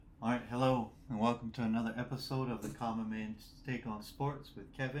welcome to another episode of the Common Man's Take on Sports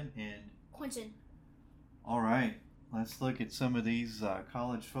with Kevin and Quentin. All right, let's look at some of these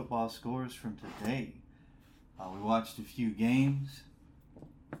college football scores from today. We watched a few games.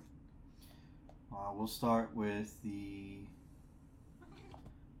 We'll start with the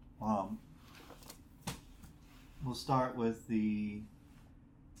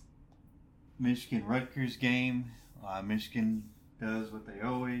Michigan-Rutgers game. Michigan does what they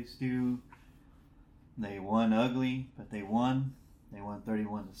always do. They won ugly, but they won. They won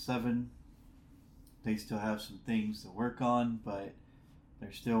 31-7. They still have some things to work on, but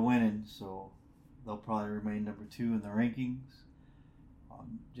they're still winning, so they'll probably remain number 2 in the rankings.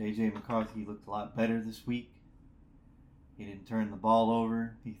 J.J. McCarthy looked a lot better this week. He didn't turn the ball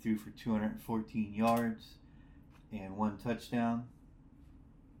over. He threw for 214 yards and 1 touchdown.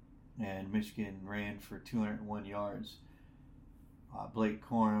 And Michigan ran for 201 yards. Blake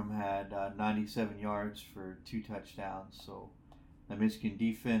Corum had 97 yards for 2 touchdowns. So the Michigan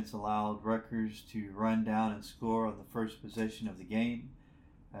defense allowed Rutgers to run down and score on the first possession of the game.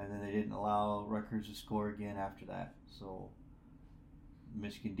 And then they didn't allow Rutgers to score again after that. So the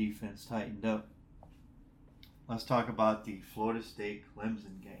Michigan defense tightened up. Let's talk about the Florida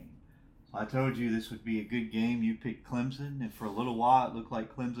State-Clemson game. So I told you this would be a good game. You picked Clemson, and for a little while it looked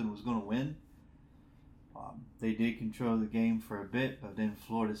like Clemson was going to win. They did control the game for a bit, but then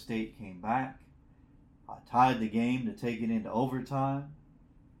Florida State came back, tied the game to take it into overtime,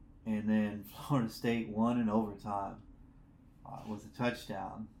 and then Florida State won in overtime with a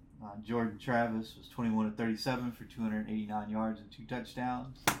touchdown. Jordan Travis was 21-37 for 289 yards and 2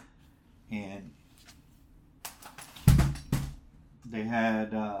 touchdowns, and they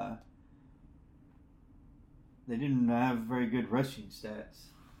didn't have very good rushing stats,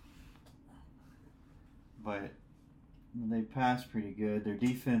 but they passed pretty good. Their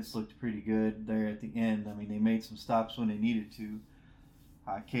defense looked pretty good there at the end. I mean, they made some stops when they needed to.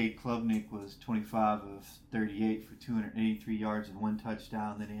 Cade Klubnik was 25 of 38 for 283 yards and 1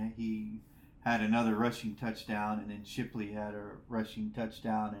 touchdown. Then he had another rushing touchdown, and then Shipley had a rushing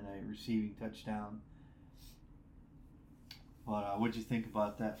touchdown and a receiving touchdown. But what'd you think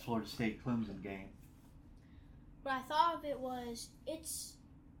about that Florida State-Clemson game? What I thought of it was it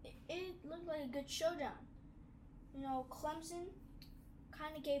looked like a good showdown. You know, Clemson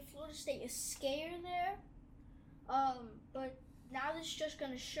kind of gave Florida State a scare there. But now this is just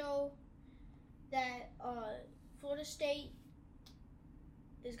going to show that Florida State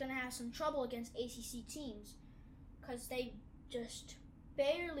is going to have some trouble against ACC teams because they just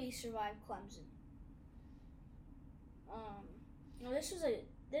barely survived Clemson. You know, this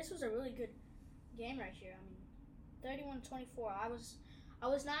was a really good game right here. I mean, 31-24. I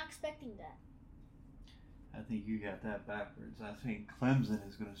was not expecting that. I think you got that backwards. I think Clemson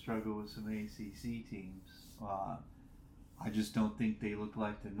is going to struggle with some ACC teams. I just don't think they look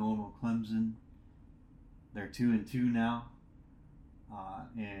like the normal Clemson. They're 2-2 now,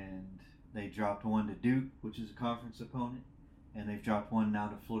 and they dropped 1 to Duke, which is a conference opponent, and they've dropped 1 now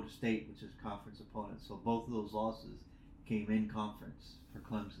to Florida State, which is a conference opponent. So both of those losses came in conference for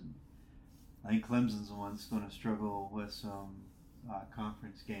Clemson. I think Clemson's the one that's going to struggle with some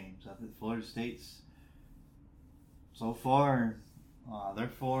conference games. I think Florida State's so far, they're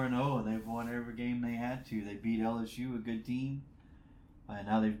 4-0, and they've won every game they had to. They beat LSU, a good team, and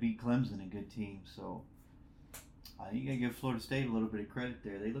now they've beat Clemson, a good team. So I think you got to give Florida State a little bit of credit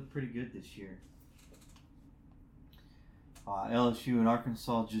there. They look pretty good this year. LSU and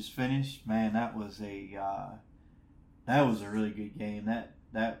Arkansas just finished. Man, that was a really good game.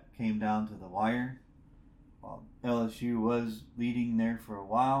 That came down to the wire. LSU was leading there for a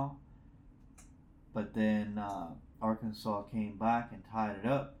while, but then Arkansas came back and tied it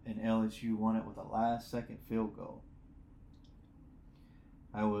up, and LSU won it with a last-second field goal.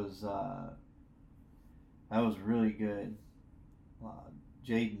 That was really good.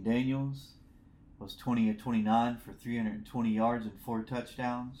 Jaden Daniels was 20-29 for 320 yards and 4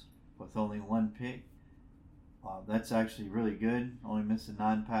 touchdowns with only 1 pick. That's actually really good. Only missing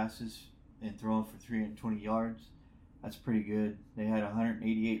 9 passes and throwing for 320 yards. That's pretty good. They had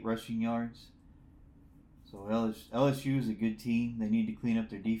 188 rushing yards. So LSU is a good team. They need to clean up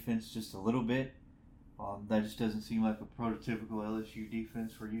their defense just a little bit. That just doesn't seem like a prototypical LSU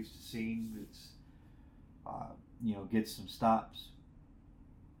defense we're used to seeing. It's gets some stops.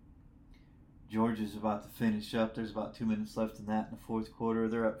 Georgia's about to finish up. There's about 2 minutes left in that in the fourth quarter.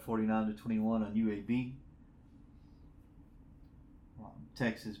 They're up 49-21 on UAB.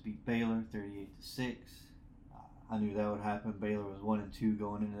 Texas beat Baylor 38-6. I knew that would happen. Baylor was 1-2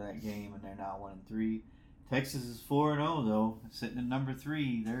 going into that game, and they're now 1-3. Texas is 4-0 though, sitting at number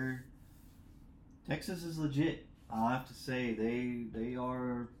 3. Texas is legit. I'll have to say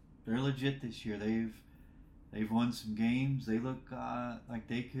they're legit this year. They've won some games. They look like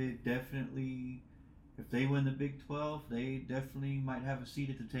they could definitely, if they win the Big 12, they definitely might have a seat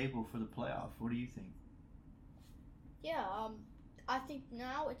at the table for the playoff. What do you think? Yeah, I think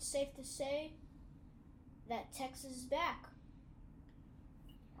now it's safe to say that Texas is back.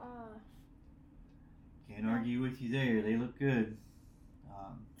 Can't argue with you there. They look good.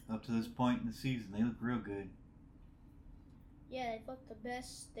 Up to this point in the season, they look real good. Yeah, they've looked the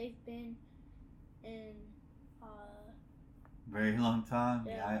best they've been in very long time.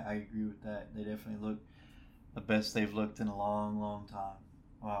 Yeah, I agree with that. They definitely look the best they've looked in a long, long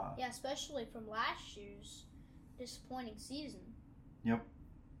time. Yeah, especially from last year's disappointing season. Yep.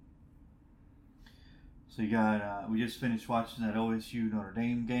 So you got, we just finished watching that OSU Notre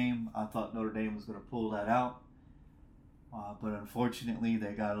Dame game. I thought Notre Dame was going to pull that out. But unfortunately,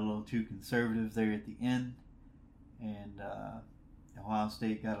 they got a little too conservative there at the end. And Ohio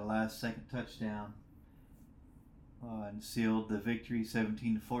State got a last-second touchdown and sealed the victory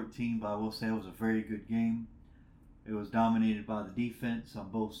 17-14. But I will say it was a very good game. It was dominated by the defense on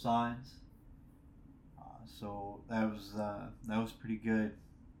both sides. So that was pretty good.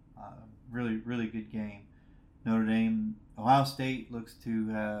 Really, really good game. Ohio State looks to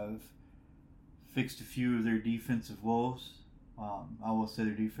have fixed a few of their defensive woes. I will say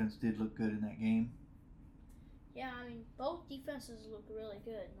their defense did look good in that game. Yeah, I mean, both defenses look really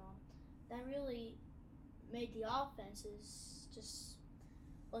good. That really made the offenses just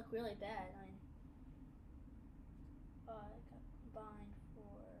look really bad. I mean, got combined for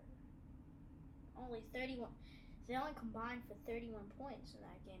only 31. They only combined for 31 points in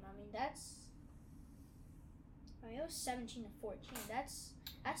that game. I mean, it was 17-14.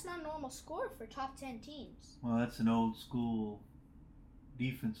 That's not a normal score for top 10 teams. Well, that's an old school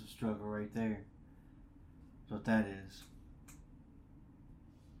defensive struggle right there. That's what that is.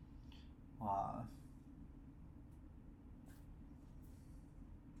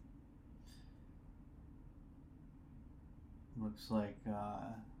 Looks like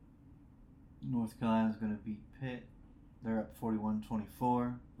North Carolina's going to beat Pitt. They're up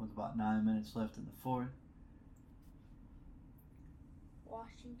 41-24 with about 9 minutes left in the fourth.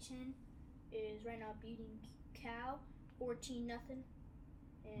 Washington is right now beating Cal 14-0.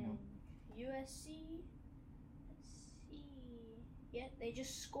 And USC, let's see. Yeah, they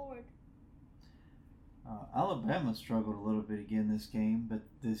just scored. Alabama struggled a little bit again this game, but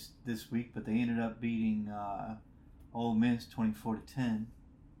this week, but they ended up beating Ole Miss 24-10.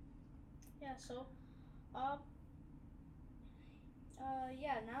 Yeah, so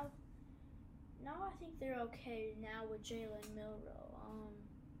yeah, now I think they're okay now with Jalen Milroe.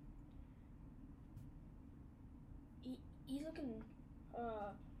 He's looking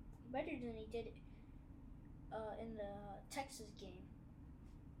better than he did in the Texas game.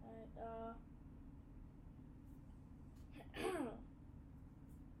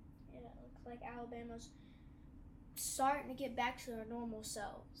 Yeah, it looks like Alabama's starting to get back to their normal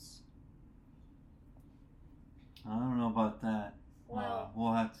selves. I don't know about that. Well,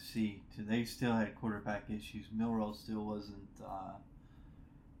 we'll have to see. They still had quarterback issues. Milroe still wasn't.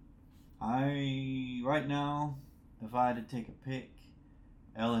 Right now, if I had to take a pick,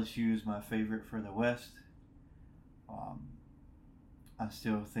 LSU is my favorite for the West. I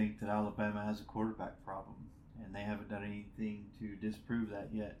still think that Alabama has a quarterback problem, and they haven't done anything to disprove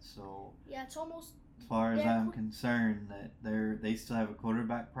that yet. So yeah, it's almost. As far as I'm concerned, that they still have a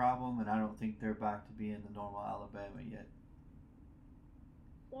quarterback problem, and I don't think they're back to being the normal Alabama yet.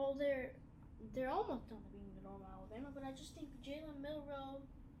 Well, they're almost done being the normal Alabama, but I just think Jalen Milroe,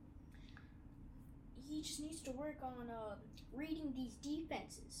 he just needs to work on reading these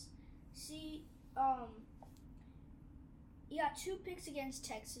defenses. See, he got 2 picks against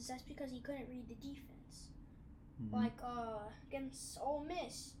Texas. That's because he couldn't read the defense. Mm-hmm. Like against Ole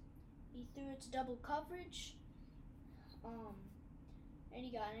Miss, he threw it to double coverage, and he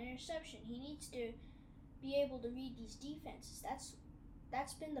got an interception. He needs to be able to read these defenses.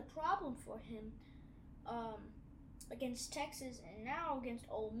 That's been the problem for him against Texas and now against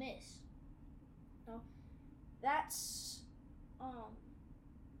Ole Miss. That's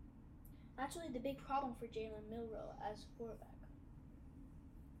really the big problem for Jalen Milroe as a quarterback.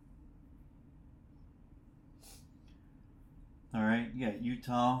 All right, you got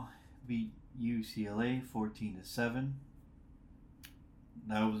Utah beat UCLA 14-7.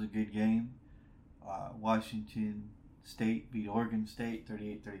 That was a good game. Washington State beat Oregon State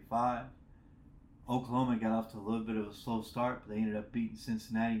 38-35. Oklahoma got off to a little bit of a slow start, but they ended up beating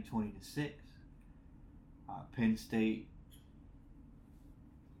Cincinnati 20-6. Penn State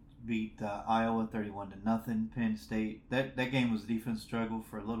beat Iowa 31-0. Penn State, that game was a defense struggle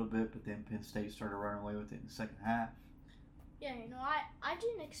for a little bit, but then Penn State started running away with it in the second half. Yeah, I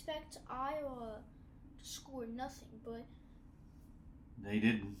didn't expect Iowa to score nothing, but they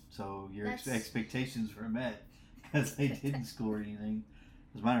didn't. So your expectations were met because they didn't score anything.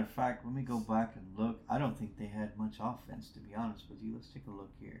 As a matter of fact, let me go back and look. I don't think they had much offense, to be honest with you. Let's take a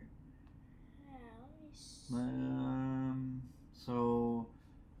look here. Yeah, let me see. So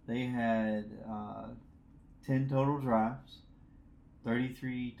they had 10 total drives,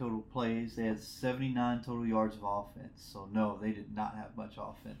 33 total plays. They had 79 total yards of offense. So no, they did not have much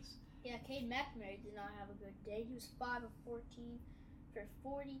offense. Yeah, Cade McNamara did not have a good day. He was 5 of 14 for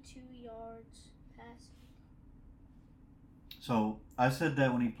 42 yards passing. So I said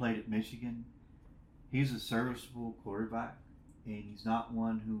that when he played at Michigan, he's a serviceable quarterback, and he's not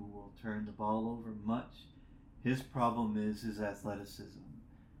one who will turn the ball over much. His problem is his athleticism.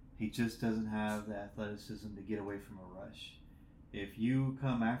 He just doesn't have the athleticism to get away from a rush. If you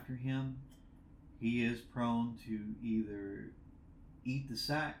come after him, he is prone to either eat the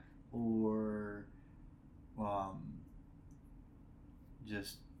sack or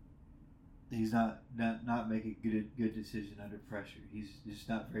just he's not making good decision under pressure. He's just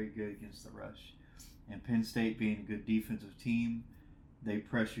not very good against the rush. And Penn State, being a good defensive team, they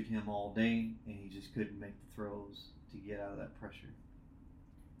pressured him all day, and he just couldn't make the throws to get out of that pressure.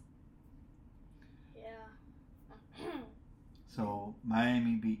 Yeah. So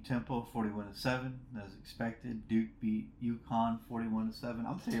Miami beat Temple 41-7, as expected. Duke beat UConn 41-7.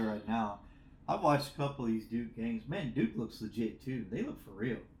 I'm telling you right now, I've watched a couple of these Duke games. Man, Duke looks legit too. They look for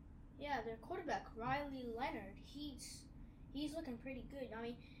real. Yeah, their quarterback Riley Leonard, he's looking pretty good. I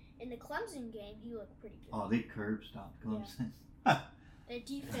mean, in the Clemson game, he looked pretty good. Oh, they curb stomped Clemson. Yeah. Their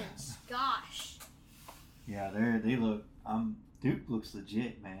defense, gosh. Yeah, they look. Duke looks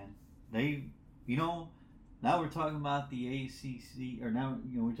legit, man. Now we're talking about the ACC, or now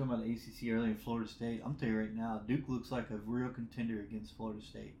we're talking about the ACC earlier in Florida State. I'm telling you right now, Duke looks like a real contender against Florida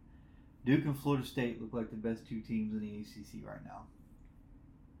State. Duke and Florida State look like the best two teams in the ACC right now.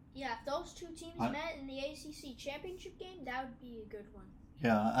 Yeah, if those two teams met in the ACC championship game, that would be a good one.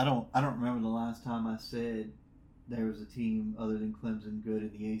 Yeah, I don't remember the last time I said there was a team other than Clemson good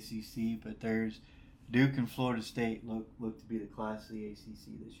in the ACC, but there's Duke and Florida State look to be the class of the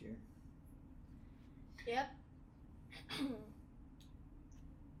ACC this year. Yep.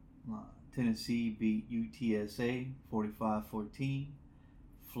 Tennessee beat UTSA 45-14.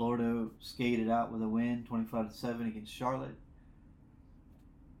 Florida skated out with a win 25-7 against Charlotte.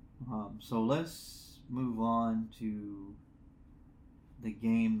 So let's move on to the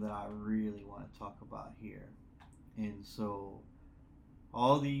game that I really want to talk about here. And so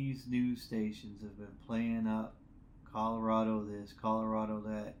all these news stations have been playing up Colorado this, Colorado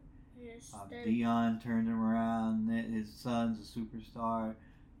that. Yes, Deion turned him around. His son's a superstar.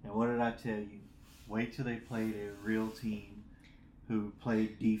 And what did I tell you? Wait till they played a real team who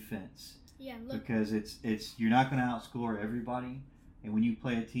played defense. Yeah, look. Because it's you're not going to outscore everybody. And when you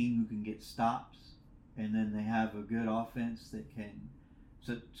play a team who can get stops, and then they have a good offense that can.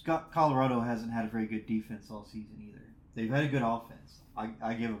 So Colorado hasn't had a very good defense all season either. They've had a good offense.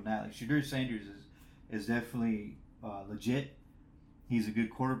 I give them that. Like Shedeur Sanders is definitely legit. He's a good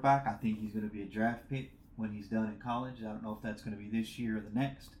quarterback. I think he's going to be a draft pick when he's done in college. I don't know if that's going to be this year or the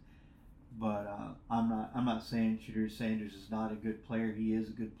next. But I'm not saying Shedeur Sanders is not a good player. He is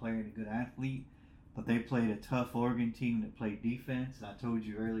a good player and a good athlete. But they played a tough Oregon team that played defense. And I told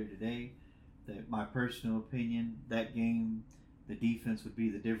you earlier today that my personal opinion, that game, the defense would be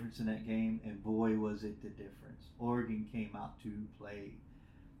the difference in that game. And boy, was it the difference. Oregon came out to play.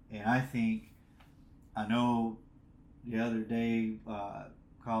 And I know the other day,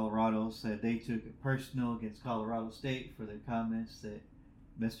 Colorado said they took it personal against Colorado State for their comments that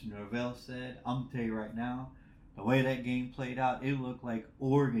Mr. Norvell said. I'm going to tell you right now, the way that game played out, it looked like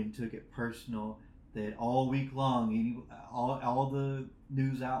Oregon took it personal, that all week long, all the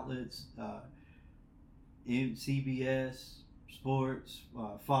news outlets, CBS Sports,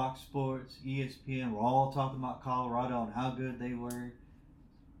 Fox Sports, ESPN, were all talking about Colorado and how good they were,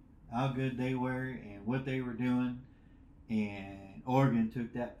 and what they were doing. And Oregon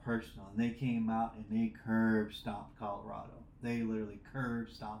took that personal, and they came out and they curb stomped Colorado. They literally curb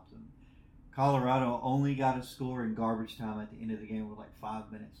stomped them. Colorado only got a score in garbage time at the end of the game with like 5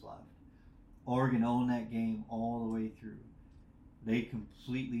 minutes left. Oregon owned that game all the way through. They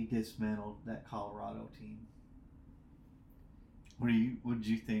completely dismantled that Colorado team. What did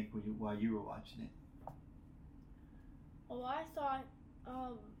you think while you were watching it? Well, I thought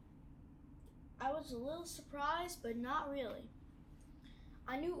I was a little surprised, but not really.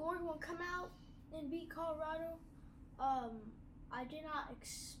 I knew Oregon would come out and beat Colorado. I did not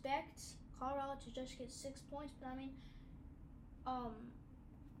expect Colorado to just get 6 points, but I mean,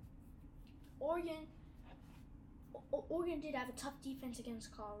 Oregon did have a tough defense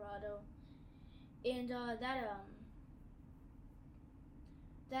against Colorado, and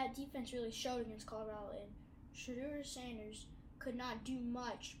that defense really showed against Colorado. And Shedeur Sanders could not do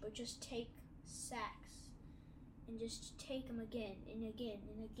much but just take sacks and just take them again and again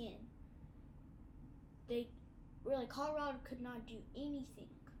and again. Colorado could not do anything.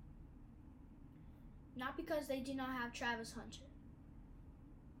 Not because they did not have Travis Hunter.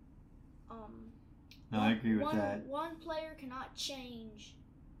 No, I agree with that. One player cannot change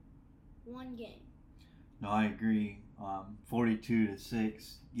one game. No, I agree.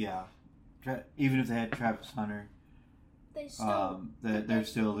 42-6. Yeah, even if they had Travis Hunter, they're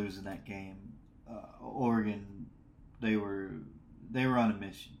still losing that game. Oregon, they were on a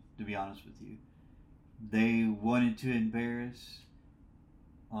mission. To be honest with you, they wanted to embarrass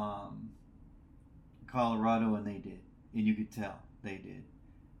Colorado, and they did, and you could tell they did.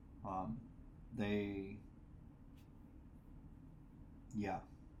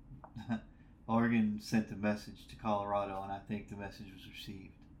 Oregon sent the message to Colorado, and I think the message was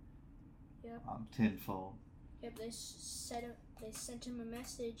received. Yep. Tenfold. Yep. They sent him a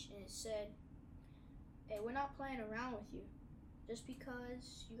message, and it said, "Hey, we're not playing around with you. Just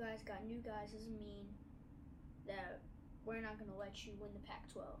because you guys got new guys doesn't mean that we're not going to let you win the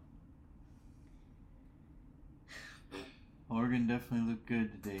Pac-12." Oregon definitely looked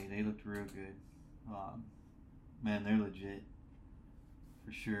good today. They looked real good. Man, they're legit.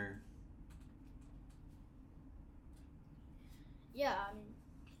 For sure. Yeah, I mean,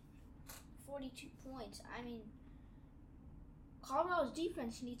 42 points. I mean, Colorado's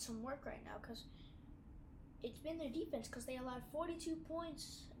defense needs some work right now because it's been their defense because they allowed 42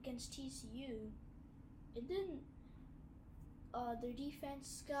 points against TCU. It didn't. Their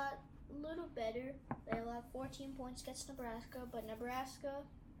defense got a little better. They allowed 14 points against Nebraska, but Nebraska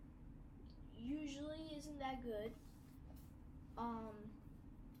usually isn't that good.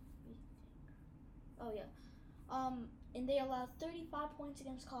 And they allowed 35 points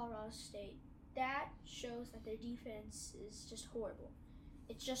against Colorado State. That shows that their defense is just horrible.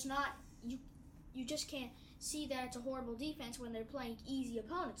 It's just not, you just can't see that it's a horrible defense when they're playing easy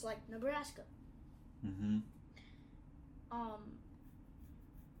opponents like Nebraska. Mm-hmm.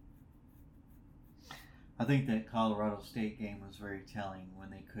 I think that Colorado State game was very telling when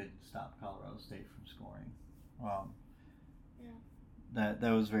they couldn't stop Colorado State from scoring. Yeah.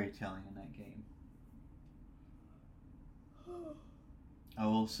 That was very telling in that game. I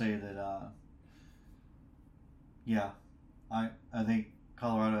will say that, I think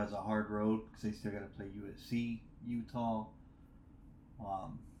Colorado has a hard road because they still got to play USC, Utah.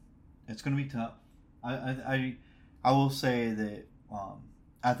 It's going to be tough. I will say that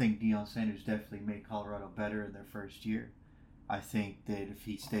I think Deion Sanders definitely made Colorado better in their first year. I think that if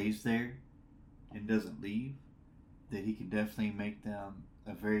he stays there and doesn't leave, that he can definitely make them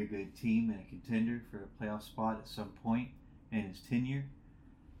a very good team and a contender for a playoff spot at some point in his tenure.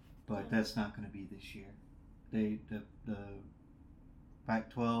 But that's not going to be this year. The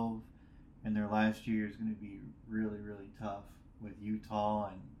Pac-12 in their last year is going to be really, really tough with Utah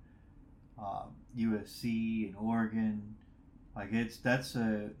and USC and Oregon. Like that's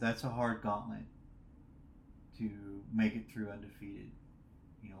a hard gauntlet to make it through undefeated.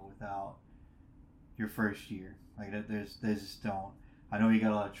 Without your first year. Like they just don't. I know he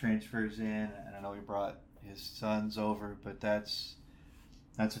got a lot of transfers in, and I know he brought his sons over, but that's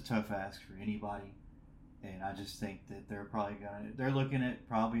a tough ask for anybody. And I just think that they're looking at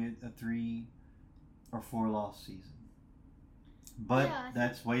probably a 3 or 4 loss season. But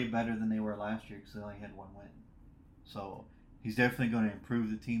that's way better than they were last year because they only had 1 win. So he's definitely going to improve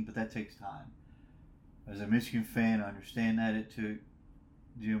the team, but that takes time. As a Michigan fan, I understand that it took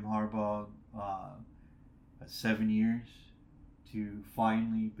Jim Harbaugh 7 years to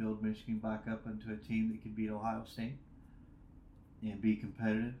finally build Michigan back up into a team that could beat Ohio State and be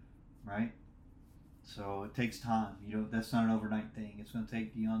competitive, right? So it takes time. That's not an overnight thing. It's going to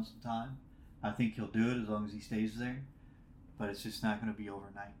take Deion some time. I think he'll do it as long as he stays there, but it's just not going to be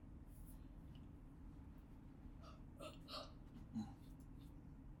overnight.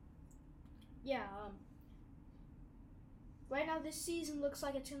 Yeah. Right now, this season looks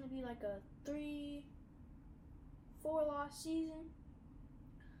like it's going to be like a 3-4 loss season.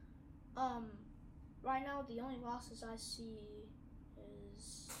 Right now, the only losses I see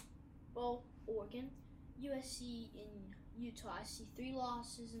is, Oregon, USC, and Utah. I see 3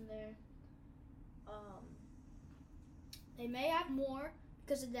 losses in there. They may have more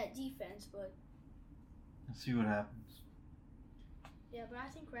because of that defense, but let's see what happens. yeah, but I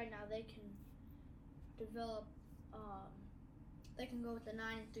think right now they can develop. They can go with the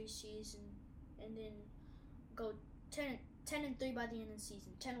 9-3 season, and then go 10-3 by the end of the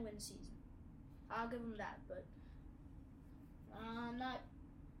season, 10-win season. I'll give them that, but I'm not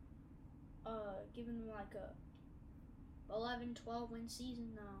giving them like a 11-12 win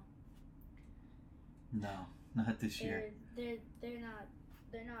season. No, not this year. They're not.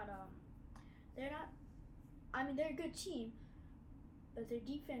 I mean, they're a good team, but their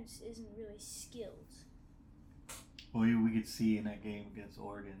defense isn't really skilled. Well, we could see in that game against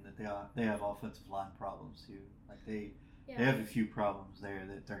Oregon that they have offensive line problems too. Like they have a few problems there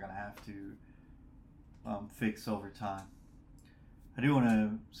that they're gonna have to fix over time. I do want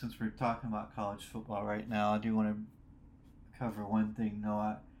to, since we're talking about college football right now, I do want to cover one thing. No,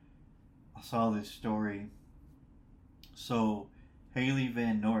 I saw this story. So Haley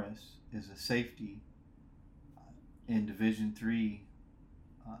Van Voorhis is a safety in Division III,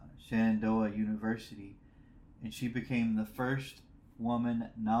 Shenandoah University, and she became the first woman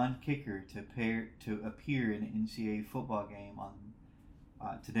non-kicker to appear in an NCAA football game on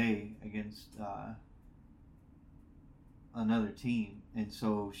today against another team. And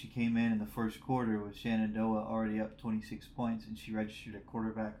so she came in the first quarter with Shenandoah already up 26 points, and she registered a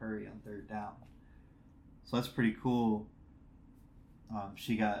quarterback hurry on third down. So that's pretty cool.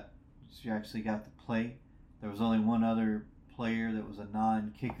 She actually got to play. There was only one other player that was a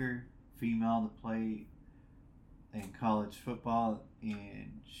non-kicker, female, to play in college football,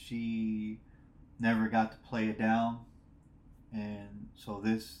 and she never got to play a down. And so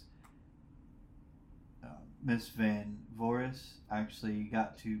this Miss Van Voorhis actually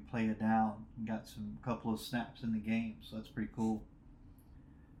got to play a down and got a couple of snaps in the game. So that's pretty cool.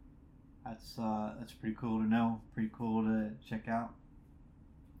 That's pretty cool to know. Pretty cool to check out.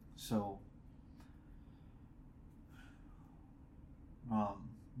 So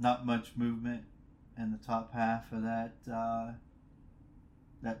not much movement in the top half of that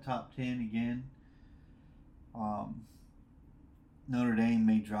top 10 again. Notre Dame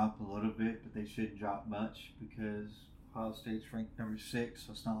may drop a little bit, but they shouldn't drop much because Ohio State's ranked number 6,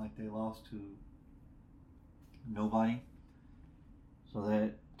 so it's not like they lost to nobody. So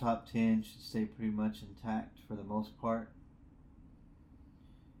that top 10 should stay pretty much intact for the most part.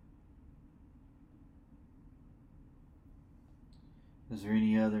 Is there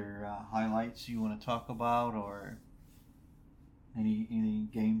any other highlights you want to talk about, or any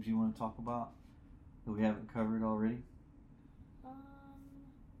games you want to talk about that we haven't covered already? Let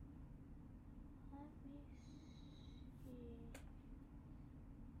me see.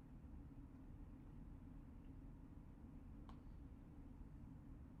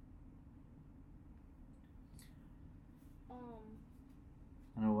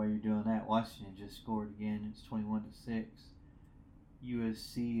 I know while you're doing that, Washington just scored again. It's 21-6.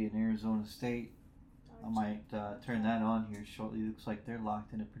 USC and Arizona State. I might turn that on here shortly. Looks like they're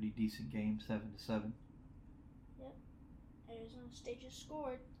locked in a pretty decent game, 7-7. Yep. Arizona State just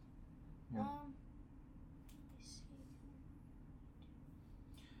scored. Yep. Let me see.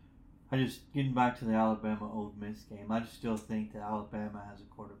 I just getting back to the Alabama Ole Miss game. I just still think that Alabama has a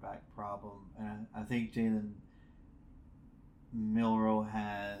quarterback problem, and I think Jalen Milroe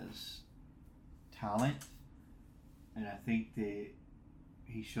has talent, and I think that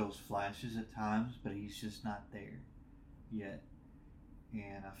he shows flashes at times, but he's just not there yet.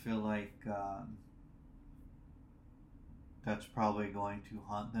 And I feel like that's probably going to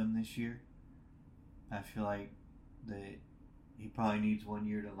haunt them this year. I feel like that he probably needs 1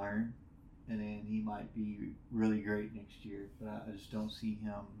 year to learn, and then he might be really great next year. But I just don't see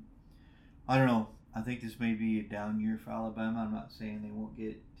him. I don't know. I think this may be a down year for Alabama. I'm not saying they won't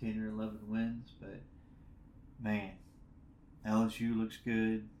get 10 or 11 wins, but man, LSU looks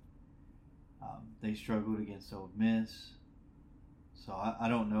good. They struggled against Ole Miss. So I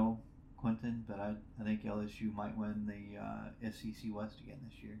don't know, Quentin, but I think LSU might win the SEC West again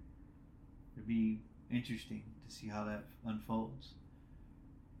this year. It'd be interesting to see how that unfolds.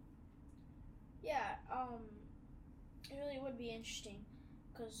 Yeah, it really would be interesting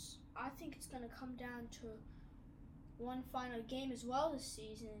because I think it's going to come down to one final game as well this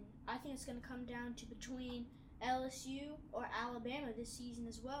season. I think it's going to come down to between LSU or Alabama this season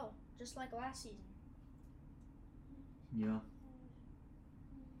as well, just like last season. Yeah.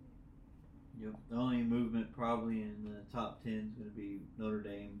 Yep. The only movement probably in the top 10 is going to be Notre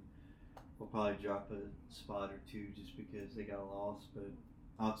Dame. Will probably drop a spot or two just because they got a loss, but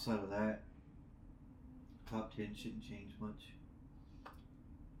outside of that, top 10 shouldn't change much.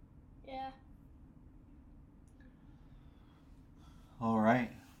 Yeah. All right,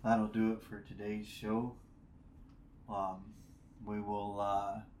 that'll do it for today's show. We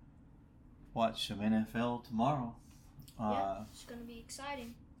will watch some NFL tomorrow. It's going to be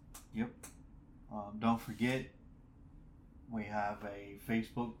exciting. Yep. Don't forget, we have a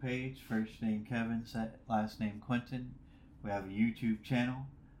Facebook page, first name Kevin, last name Quentin. We have a YouTube channel.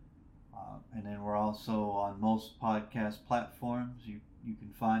 And then we're also on most podcast platforms. You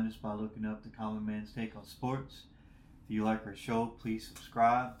can find us by looking up The Common Man's Take on Sports. If you like our show, please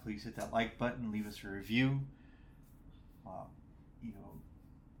subscribe. Please hit that like button. Leave us a review.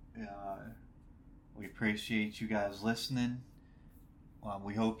 We appreciate you guys listening.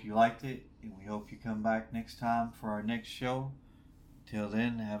 We hope you liked it, and we hope you come back next time for our next show. Till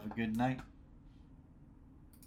then, have a good night.